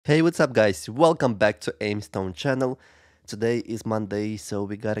Hey, what's up, guys? Welcome back to Aimstone channel. Today is Monday, so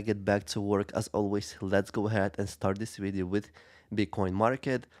we gotta get back to work as always. Let's go ahead and start this video with Bitcoin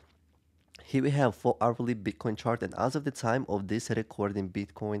market. Here we have 4 hourly Bitcoin chart, and as of the time of this recording,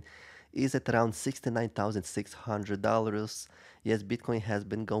 Bitcoin is at around $69,600. Yes, Bitcoin has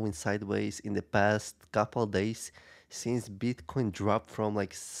been going sideways in the past couple of days since Bitcoin dropped from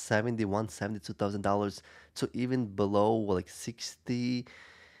like $72,000 to even below like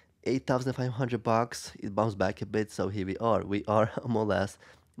 8,500 bucks. It bounced back a bit, so here we are. We are more or less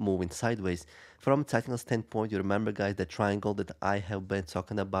moving sideways. From a technical standpoint, you remember, guys, the triangle that I have been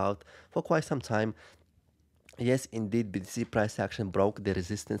talking about for quite some time. Yes, indeed, BTC price action broke the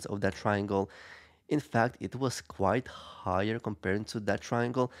resistance of that triangle. In fact, it was quite higher compared to that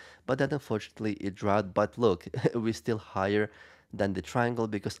triangle, but then unfortunately it dropped. But look, we're still higher than the triangle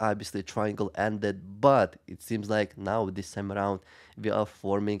because obviously triangle ended, but it seems like now this time around we are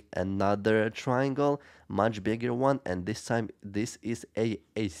forming another triangle, much bigger one, and this time this is a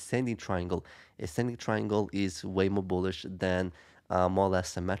ascending triangle. Ascending triangle is way more bullish than more or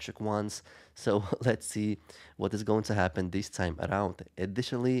less symmetric ones. So let's see what is going to happen this time around.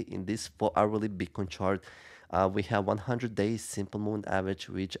 Additionally, in this 4 hourly Bitcoin chart, we have 100 days simple moving average,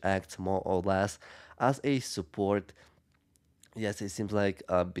 which acts more or less as a support. Yes, it seems like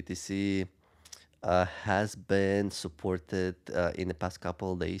BTC has been supported in the past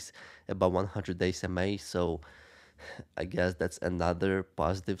couple of days, about 100 days MA. So I guess that's another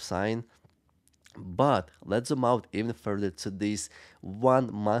positive sign. But let's zoom out even further to this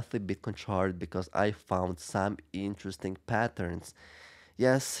 1 monthly Bitcoin chart because I found some interesting patterns.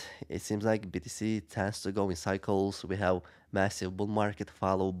 Yes, it seems like BTC tends to go in cycles. We have massive bull market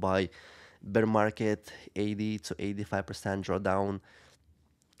followed by bear market, 80 to 85% drawdown,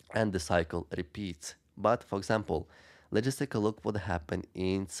 and the cycle repeats. But for example, let's just take a look what happened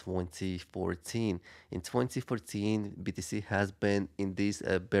in 2014. In 2014, BTC has been in this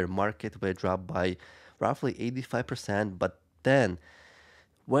bear market where it dropped by roughly 85%, but then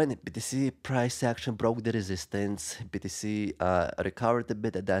when BTC price action broke the resistance, BTC recovered a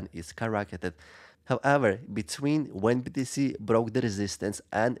bit and then it skyrocketed. However, between when BTC broke the resistance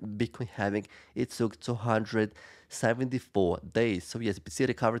and Bitcoin halving, it took 274 days. So yes, BTC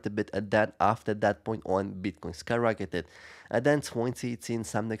recovered a bit and then after that point on, Bitcoin skyrocketed. And then 2018,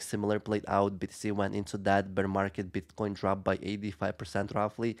 something similar played out. BTC went into that bear market, Bitcoin dropped by 85%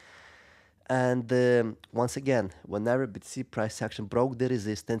 roughly. And once again, whenever BTC price action broke the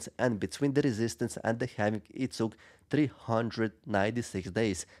resistance and between the resistance and the halving, it took 396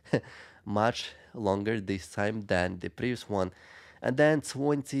 days, much longer this time than the previous one. And then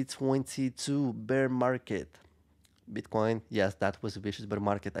 2022 bear market. Bitcoin, yes, that was a vicious bear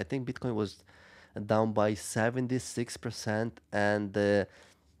market. I think Bitcoin was down by 76%. And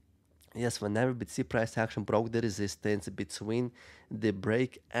yes, whenever BTC price action broke the resistance between the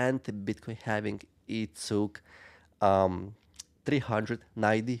break and the Bitcoin halving, it took um,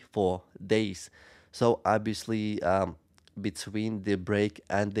 394 days. So obviously, between the break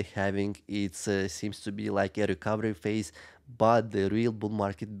and the halving, it seems to be like a recovery phase, but the real bull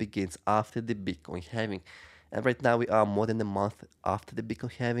market begins after the Bitcoin halving. And right now we are more than a month after the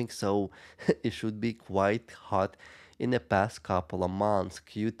Bitcoin halving, so it should be quite hot in the past couple of months.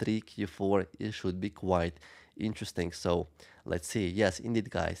 Q3, Q4, it should be quite interesting. So let's see. Yes, indeed,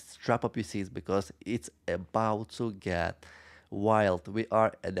 guys, strap up your seats because it's about to get wild. We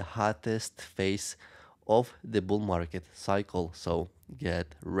are at the hottest phase of the bull market cycle. So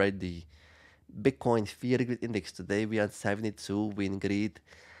get ready. Bitcoin Fear Greed Index today we are at 72 win greed.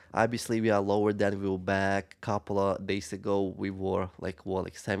 Obviously we are lower than we were back a couple of days ago. We were like what,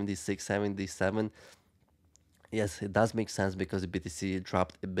 like 76, 77. Yes, it does make sense because the BTC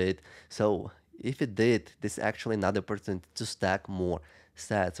dropped a bit. So if it did, this is actually another opportunity to stack more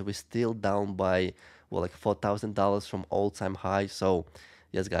sats. So we're still down by well like $4,000 from all-time high. So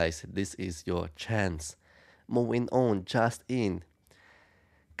yes, guys, this is your chance. Moving on, just in.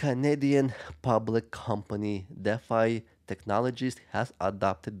 Canadian public company DeFi Technologies has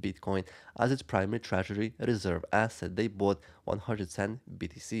adopted Bitcoin as its primary treasury reserve asset. They bought 110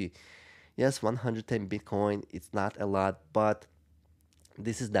 BTC. Yes, 110 Bitcoin, it's not a lot, but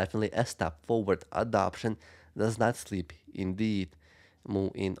this is definitely a step forward. Adoption does not sleep, indeed.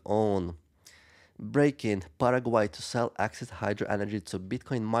 Moving on. Breaking Paraguay to sell excess hydro energy to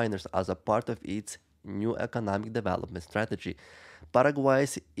Bitcoin miners as a part of its new economic development strategy.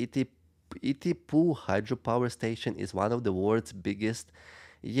 Paraguay's Itaipu hydropower station is one of the world's biggest,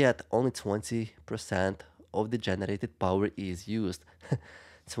 yet only 20% of the generated power is used.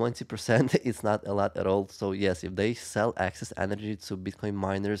 20% is not a lot at all. So yes, if they sell excess energy to Bitcoin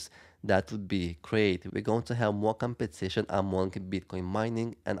miners, that would be great. We're going to have more competition among Bitcoin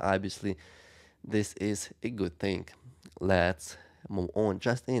mining, and obviously this is a good thing. Let's move on.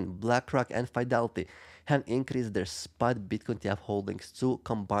 Just in, BlackRock and Fidelity have increased their spot Bitcoin ETF holdings to a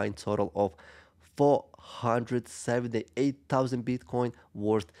combined total of 478,000 Bitcoin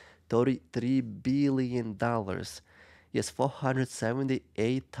worth $33 billion. Yes,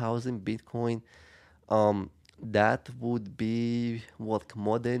 478,000 Bitcoin. That would be what,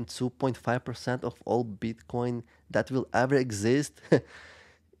 more than 2.5% of all Bitcoin that will ever exist.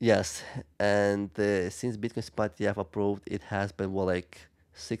 Yes, and since Bitcoin Spot ETF approved, it has been well like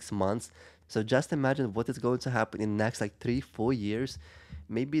 6 months. So just imagine what is going to happen in next like 3, 4 years.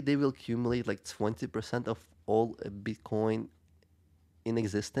 Maybe they will accumulate like 20% of all Bitcoin in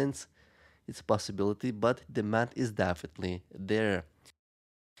existence. It's a possibility, but demand is definitely there.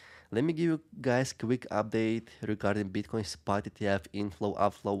 Let me give you guys a quick update regarding Bitcoin spot ETF inflow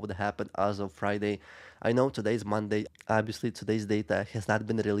outflow what happened as of Friday. I know today's Monday. Obviously, today's data has not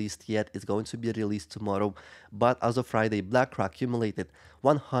been released yet. It's going to be released tomorrow. But as of Friday, BlackRock accumulated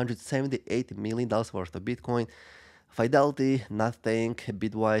 $178 million worth of Bitcoin. Fidelity, nothing.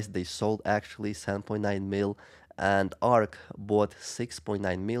 Bitwise, they sold actually 7.9 mil, and ARK bought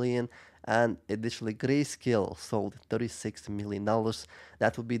 6.9 million. And additionally, Grayscale sold $36 million.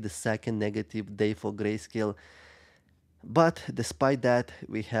 That would be the second negative day for Grayscale. But despite that,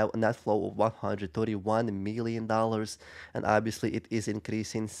 we have a net flow of $131 million, and obviously it is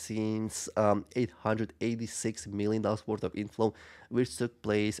increasing since $886 million worth of inflow, which took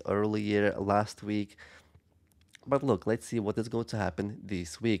place earlier last week. But look, let's see what is going to happen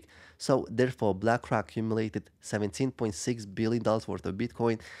this week. So, therefore, BlackRock accumulated $17.6 billion worth of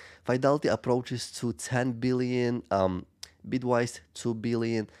Bitcoin. Fidelity approaches to 10 billion, Bitwise 2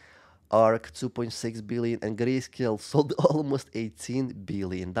 billion, ARK 2.6 billion, and Grayscale sold almost $18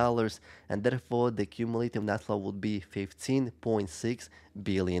 billion, and therefore the cumulative net flow would be 15.6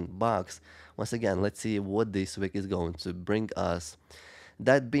 billion bucks. Once again, let's see what this week is going to bring us.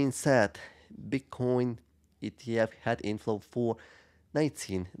 That being said, Bitcoin ETF had inflow for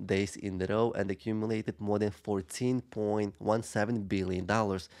 19 days in a row and accumulated more than $14.17 billion.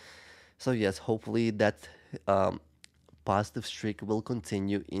 So, yes, hopefully that um, positive streak will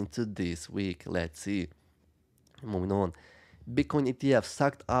continue into this week. Let's see. Moving on. Bitcoin ETF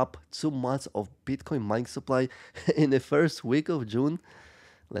sucked up 2 months of Bitcoin mining supply in the first week of June.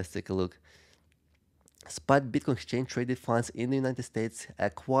 Let's take a look. Spot Bitcoin exchange traded funds in the United States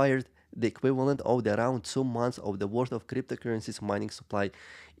acquired the equivalent of the around 2 months of the worth of cryptocurrencies mining supply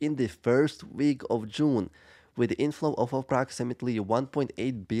in the first week of June. With the inflow of approximately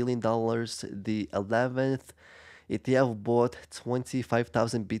 $1.8 billion, the 11th ETF bought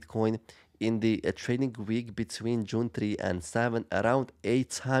 25,000 Bitcoin in the trading week between June 3 and 7, around 8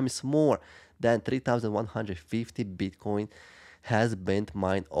 times more than 3,150 Bitcoin has been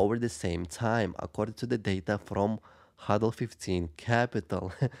mined over the same time, according to the data from Huddle 15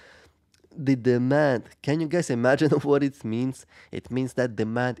 Capital. The demand, can you guys imagine what it means? It means that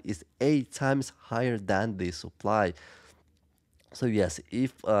demand is 8 times higher than the supply. So, yes,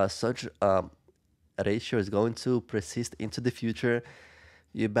 if such ratio is going to persist into the future,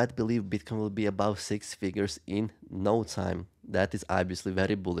 you bet believe Bitcoin will be above 6 figures in no time. That is obviously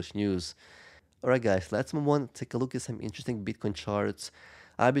very bullish news. Alright guys, let's move on, take a look at some interesting Bitcoin charts.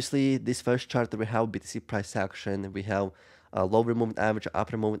 Obviously, this first chart we have BTC price action, we have a lower moving average,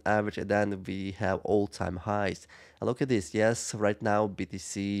 upper moving average, and then we have all-time highs. And look at this, yes, right now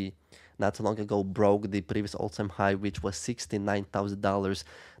BTC not too long ago broke the previous all-time high, which was $69,000.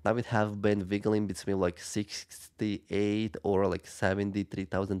 Now it have been wiggling between like 68 or like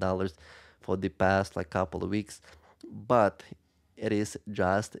 $73,000 for the past like couple of weeks. But it is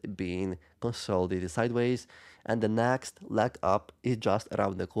just being consolidated sideways, and the next leg up is just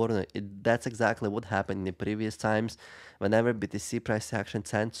around the corner. That's exactly what happened in the previous times. Whenever BTC price action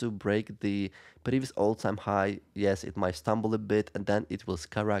tends to break the previous all-time high, yes, it might stumble a bit and then it will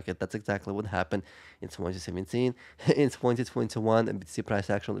skyrocket. That's exactly what happened in 2017. In 2021, BTC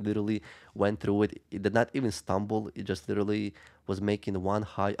price action literally went through it. It did not even stumble. It just literally was making one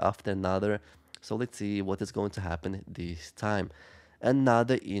high after another. So let's see what is going to happen this time.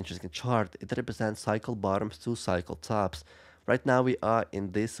 Another interesting chart. It represents cycle bottoms to cycle tops. Right now we are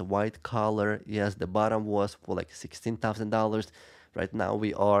in this white color. Yes, the bottom was for like $16,000. Right now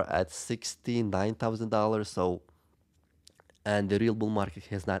we are at $69,000. So, and the real bull market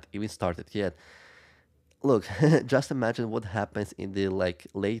has not even started yet. Look, just imagine what happens in the like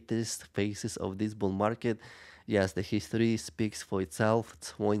latest phases of this bull market. Yes, the history speaks for itself.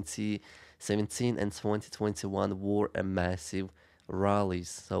 2017 and 2021 were a massive rallies.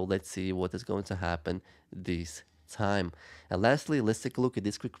 So let's see what is going to happen this time. And lastly, let's take a look at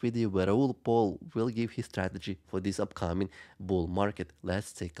this quick video where Raul Paul will give his strategy for this upcoming bull market.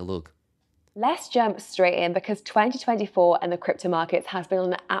 Let's take a look. Let's jump straight in because 2024 and the crypto markets has been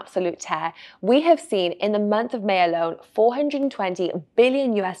on an absolute tear. We have seen in the month of May alone 420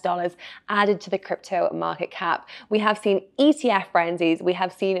 billion US dollars added to the crypto market cap. We have seen ETF frenzies, we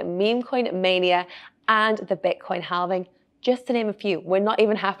have seen meme coin mania and the Bitcoin halving. Just to name a few, we're not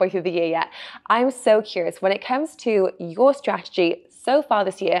even halfway through the year yet. I'm so curious when it comes to your strategy so far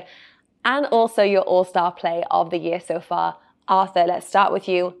this year and also your all-star play of the year so far. Arthur, let's start with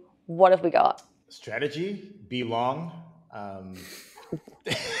you. What have we got? Strategy: be long.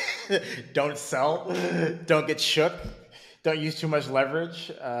 Don't sell. Don't get shook. Don't use too much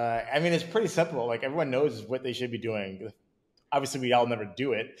leverage. I mean, it's pretty simple. Like everyone knows what they should be doing. Obviously, we all never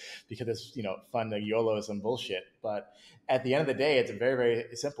do it because it's fun to YOLO some bullshit. But at the end of the day, it's very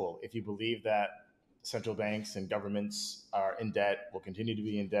very simple. If you believe that central banks and governments are in debt, will continue to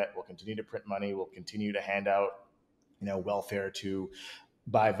be in debt, will continue to print money, will continue to hand out welfare to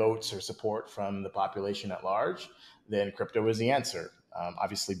buy votes or support from the population at large, then crypto is the answer.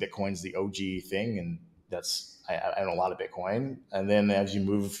 Obviously, Bitcoin's the OG thing, and I own a lot of Bitcoin. And then as you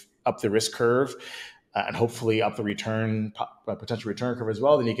move up the risk curve and hopefully up the potential return curve as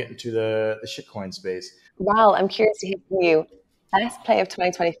well, then you get into the shitcoin space. Well, I'm curious to hear from you. Best play of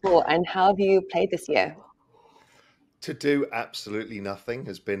 2024, and how have you played this year? To do absolutely nothing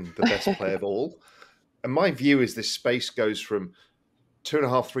has been the best play of all. And my view is this space goes from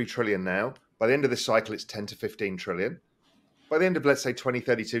 2.5, 3 trillion now. By the end of this cycle, it's 10 to 15 trillion. By the end of, let's say,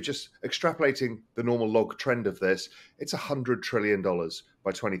 2032, just extrapolating the normal log trend of this, it's $100 trillion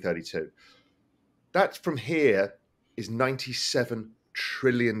by 2032. That from here is $97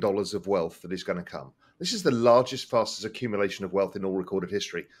 trillion of wealth that is going to come. This is the largest, fastest accumulation of wealth in all recorded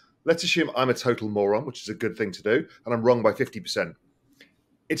history. Let's assume I'm a total moron, which is a good thing to do, and I'm wrong by 50%.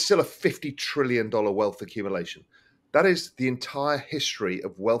 It's still a $50 trillion wealth accumulation. That is the entire history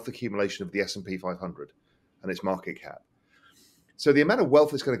of wealth accumulation of the S&P 500 and its market cap. So the amount of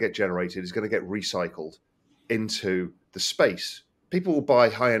wealth that's going to get generated is going to get recycled into the space. People will buy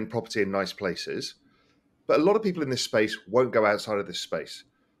high-end property in nice places, but a lot of people in this space won't go outside of this space,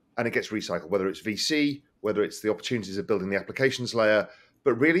 and it gets recycled, whether it's VC, whether it's the opportunities of building the applications layer,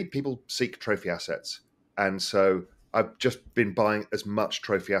 but really people seek trophy assets. And so I've just been buying as much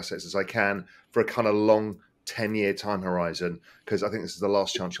trophy assets as I can for a kind of long 10-year time horizon, because I think this is the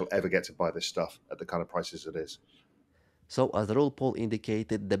last chance you'll ever get to buy this stuff at the kind of prices it is. So, as Raul Paul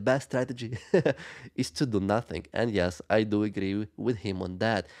indicated, the best strategy is to do nothing. And yes, I do agree with him on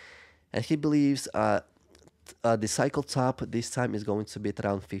that. And he believes the cycle top this time is going to be at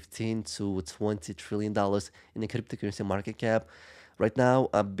around 15 to 20 trillion dollars in the cryptocurrency market cap. Right now,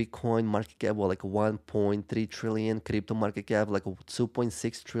 a Bitcoin market cap was like 1.3 trillion, crypto market cap like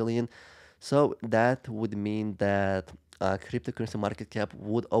 2.6 trillion. So that would mean that cryptocurrency market cap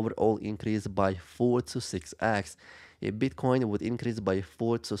would overall increase by 4 to 6x. A Bitcoin would increase by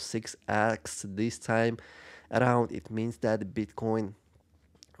 4 to 6x this time around. It means that Bitcoin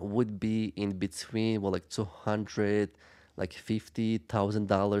would be in between like 200 like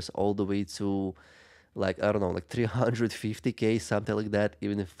 $50,000 all the way to like I don't know like 350k, something like that,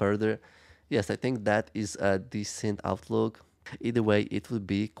 even further. Yes, I think that is a decent outlook. Either way, it would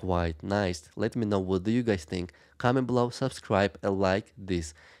be quite nice. Let me know what do you guys think. Comment below, subscribe and like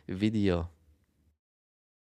this video.